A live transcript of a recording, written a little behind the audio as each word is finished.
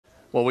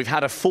Well, we've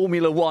had a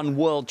Formula One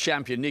world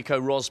champion,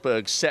 Nico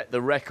Rosberg, set the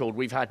record.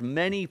 We've had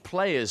many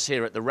players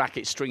here at the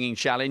Racket Stringing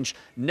Challenge.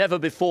 Never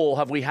before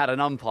have we had an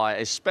umpire,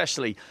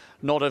 especially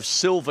not of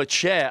silver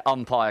chair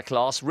umpire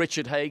class.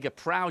 Richard Haigh, a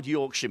proud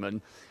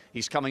Yorkshireman.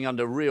 He's coming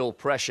under real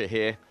pressure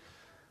here.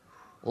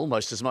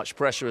 Almost as much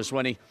pressure as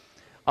when he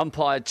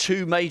umpired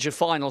two major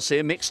finals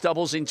here. Mixed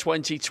doubles in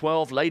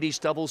 2012, ladies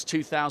doubles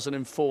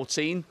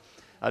 2014.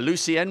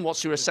 Lucien,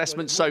 what's your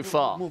assessment so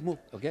far? Move.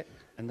 Okay.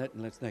 And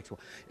that's next one.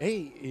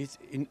 Hey,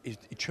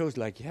 it shows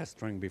like he has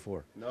strung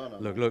before. No.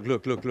 Look.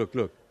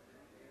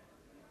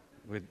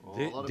 With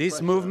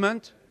this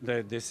movement,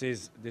 this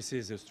is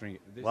a string.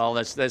 Well,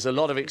 there's a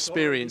lot of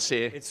experience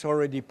here. It's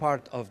already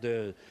part of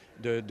the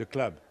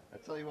club. I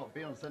tell you what,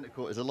 being on centre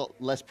court is a lot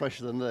less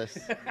pressure than this.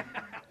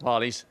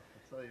 Well, he's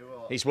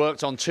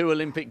worked on 2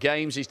 Olympic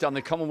Games. He's done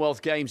the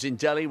Commonwealth Games in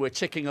Delhi. We're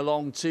ticking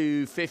along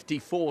to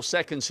 54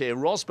 seconds here.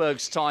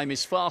 Rosberg's time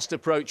is fast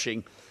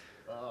approaching.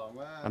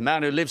 A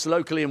man who lives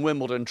locally in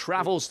Wimbledon,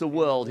 travels the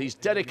world. He's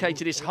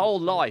dedicated his whole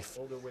life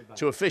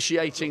to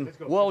officiating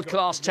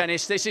world-class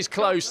tennis. This is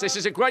close. This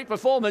is a great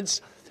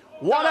performance.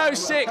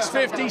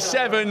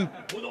 106.57.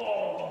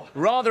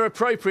 Rather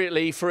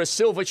appropriately for a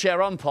silver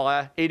chair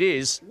umpire, it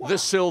is the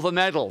silver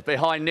medal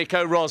behind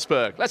Nico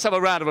Rosberg. Let's have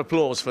a round of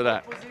applause for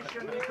that.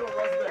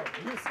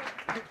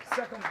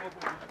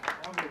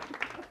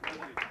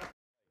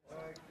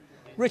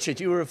 Richard,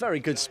 you were a very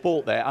good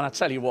sport there, and I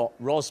tell you what,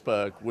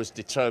 Rosberg was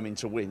determined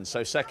to win,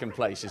 so second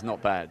place is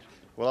not bad.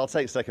 Well, I'll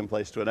take second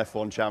place to an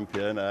F1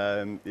 champion.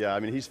 Yeah, I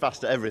mean, he's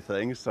fast at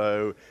everything,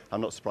 so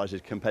I'm not surprised he's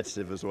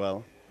competitive as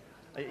well.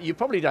 You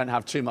probably don't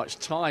have too much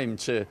time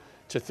to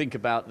think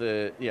about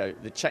the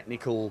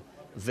technical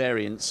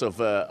variants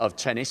of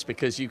tennis,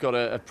 because you've got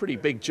a pretty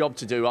big job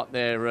to do up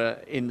there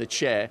in the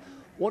chair.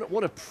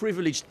 What a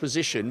privileged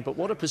position, but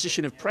what a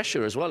position of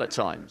pressure as well at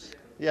times.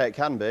 Yeah, it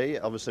can be.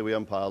 Obviously, we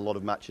umpire a lot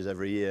of matches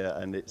every year,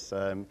 and it's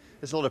a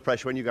lot of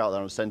pressure when you go out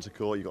there on centre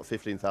court. You've got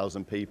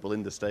 15,000 people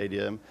in the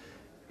stadium.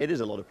 It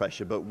is a lot of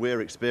pressure, but we're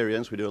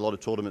experienced. We do a lot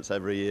of tournaments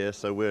every year,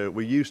 so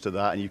we're used to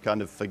that, and you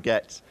kind of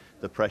forget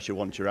the pressure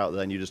once you're out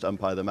there and you just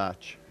umpire the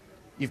match.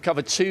 You've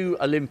covered 2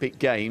 Olympic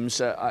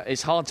Games.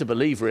 It's hard to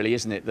believe, really,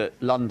 isn't it, that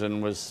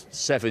London was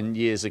 7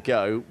 years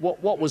ago.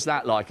 What was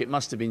that like? It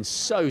must have been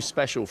so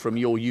special from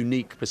your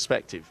unique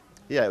perspective.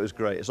 Yeah, it was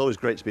great. It's always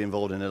great to be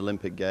involved in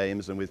Olympic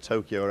Games, and with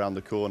Tokyo around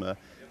the corner.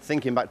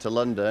 Thinking back to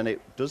London, it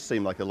does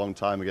seem like a long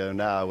time ago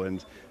now,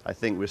 and I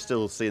think we're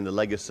still seeing the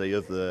legacy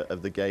of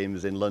the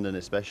Games in London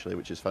especially,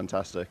 which is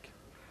fantastic.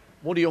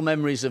 What are your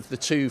memories of the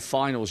 2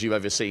 finals you've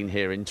ever seen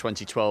here in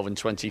 2012 and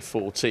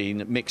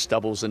 2014, mixed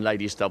doubles and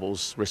ladies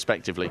doubles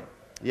respectively?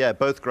 Yeah,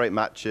 both great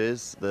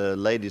matches. The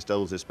ladies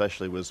doubles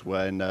especially was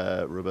when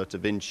Roberta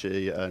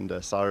Vinci and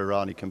Sara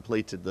Errani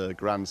completed the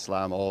Grand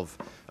Slam of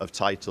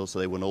titles, so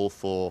they won all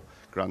 4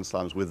 Grand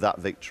Slams with that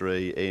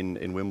victory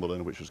in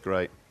Wimbledon, which was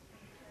great.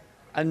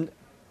 And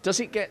does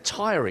it get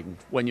tiring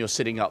when you're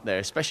sitting up there,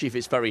 especially if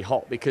it's very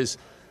hot, because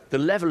the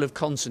level of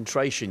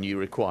concentration you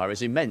require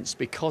is immense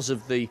because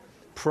of the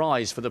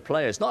prize for the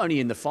players, not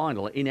only in the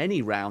final, in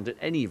any round, at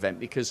any event,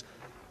 because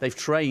they've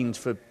trained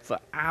for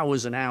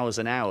hours and hours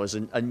and hours,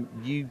 and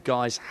you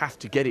guys have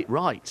to get it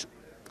right.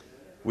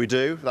 We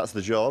do. That's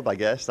the job, I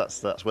guess.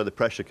 That's where the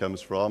pressure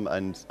comes from.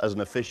 And as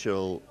an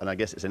official, and I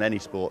guess it's in any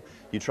sport,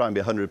 you try and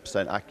be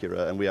 100%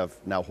 accurate. And we have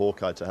now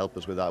Haigh to help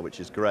us with that, which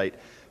is great.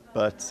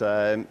 But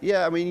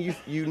yeah, I mean,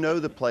 you know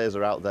the players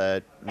are out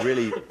there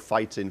really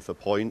fighting for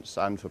points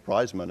and for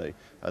prize money,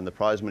 and the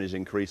prize money is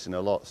increasing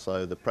a lot,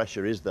 so the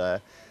pressure is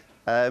there.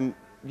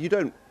 You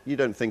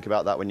don't think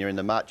about that when you're in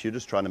the match. You're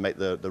just trying to make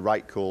the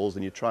right calls,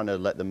 and you're trying to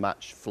let the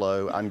match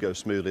flow and go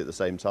smoothly at the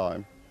same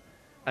time.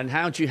 And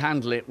how do you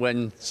handle it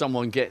when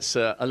someone gets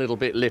a little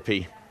bit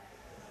lippy?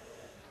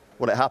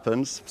 Well, it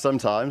happens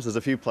sometimes. There's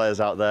a few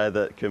players out there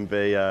that can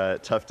be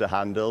tough to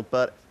handle,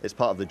 but it's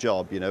part of the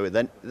job. You know,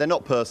 they're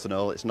not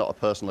personal. It's not a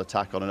personal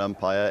attack on an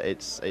umpire.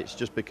 It's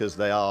just because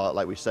they are,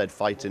 like we said,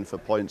 fighting for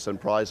points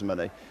and prize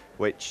money,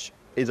 which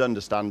is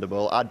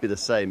understandable. I'd be the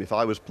same. If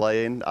I was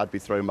playing, I'd be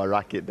throwing my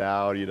racket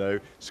down, you know,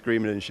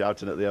 screaming and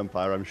shouting at the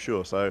umpire, I'm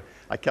sure. So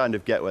I kind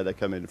of get where they're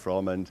coming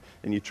from, and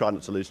you try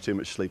not to lose too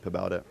much sleep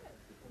about it.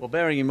 Well,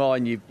 bearing in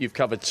mind you've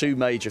covered 2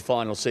 major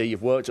finals here,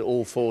 you've worked at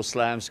all 4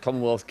 slams,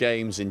 Commonwealth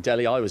Games in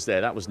Delhi, I was there,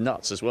 that was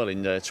nuts as well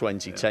in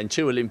 2010, yeah.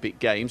 2 Olympic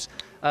Games.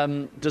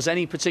 Does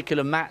any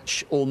particular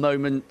match or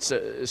moment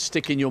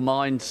stick in your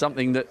mind,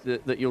 something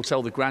that you'll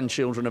tell the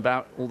grandchildren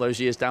about all those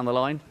years down the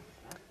line?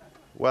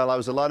 Well, I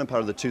was a line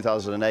umpire of the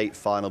 2008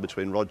 final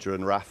between Roger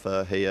and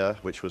Rafa here,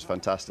 which was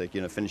fantastic,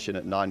 you know, finishing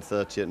at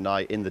 9:30 at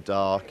night in the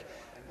dark.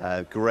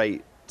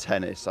 Great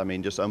tennis. I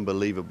mean, just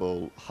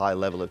unbelievable high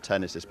level of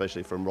tennis,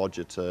 especially from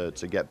Roger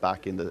to get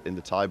back in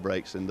the tie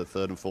breaks in the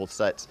 3rd and 4th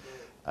sets.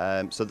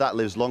 So that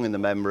lives long in the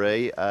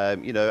memory.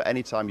 You know,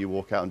 anytime you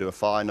walk out and do a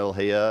final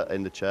here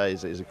in the chair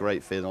is a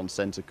great feeling on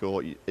centre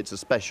court. It's a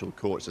special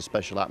court, it's a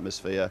special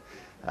atmosphere.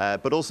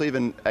 But also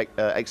even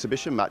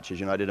exhibition matches.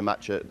 You know, I did a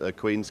match at the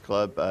Queen's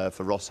Club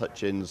for Ross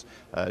Hutchins'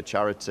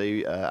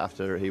 charity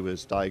after he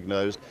was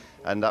diagnosed,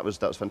 and that was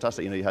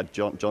fantastic. You know, you had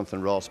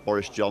Jonathan Ross,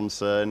 Boris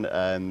Johnson,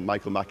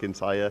 Michael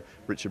McIntyre,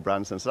 Richard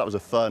Branson. So that was a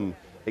fun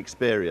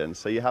experience.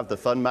 So you have the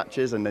fun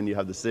matches, and then you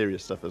have the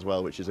serious stuff as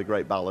well, which is a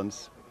great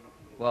balance.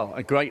 Well,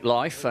 a great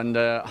life, and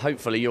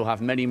hopefully you'll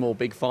have many more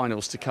big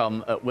finals to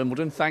come at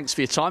Wimbledon. Thanks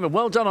for your time, and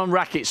well done on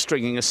racket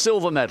stringing, a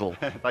silver medal.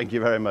 Thank you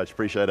very much.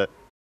 Appreciate it.